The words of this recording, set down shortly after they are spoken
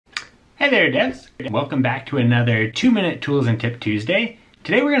Hey there, devs! Welcome back to another 2-minute Tools and Tip Tuesday.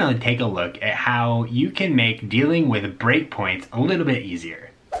 Today we're going to take a look at how you can make dealing with breakpoints a little bit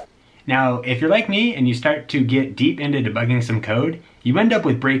easier. Now, if you're like me and you start to get deep into debugging some code, you end up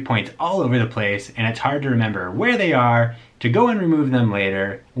with breakpoints all over the place and it's hard to remember where they are, to go and remove them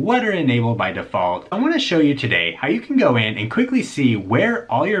later, what are enabled by default. I want to show you today how you can go in and quickly see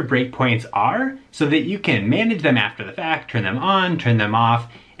where all your breakpoints are so that you can manage them after the fact, turn them on, turn them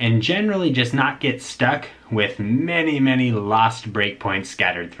off, and generally just not get stuck with many lost breakpoints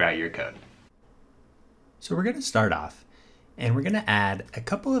scattered throughout your code. So we're going to start off and we're going to add a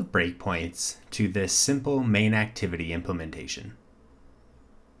couple of breakpoints to this simple main activity implementation.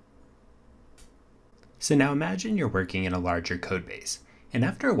 So now imagine you're working in a larger code base, and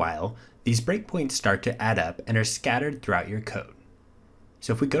after a while, these breakpoints start to add up and are scattered throughout your code.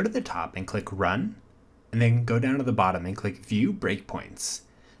 So if we go to the top and click Run, and then go down to the bottom and click View Breakpoints,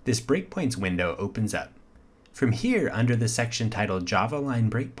 this breakpoints window opens up. From here, under the section titled Java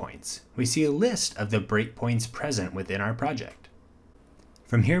Line Breakpoints, we see a list of the breakpoints present within our project.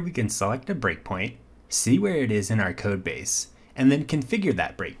 From here, we can select a breakpoint, see where it is in our code base, and then configure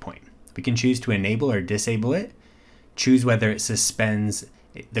that breakpoint. We can choose to enable or disable it, choose whether it suspends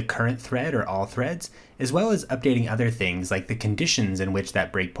the current thread or all threads, as well as updating other things like the conditions in which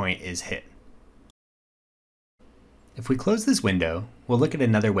that breakpoint is hit. If we close this window, we'll look at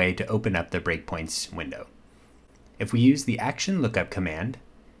another way to open up the breakpoints window. If we use the action lookup command,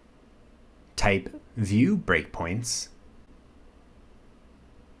 type view breakpoints,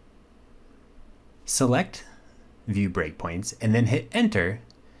 select view breakpoints, and then hit enter,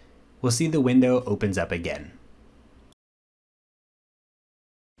 we'll see the window opens up again.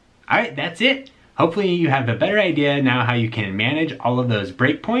 Alright, that's it. Hopefully you have a better idea now how you can manage all of those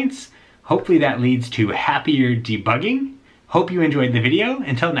breakpoints. Hopefully that leads to happier debugging. Hope you enjoyed the video.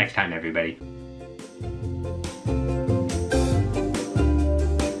 Until next time, everybody.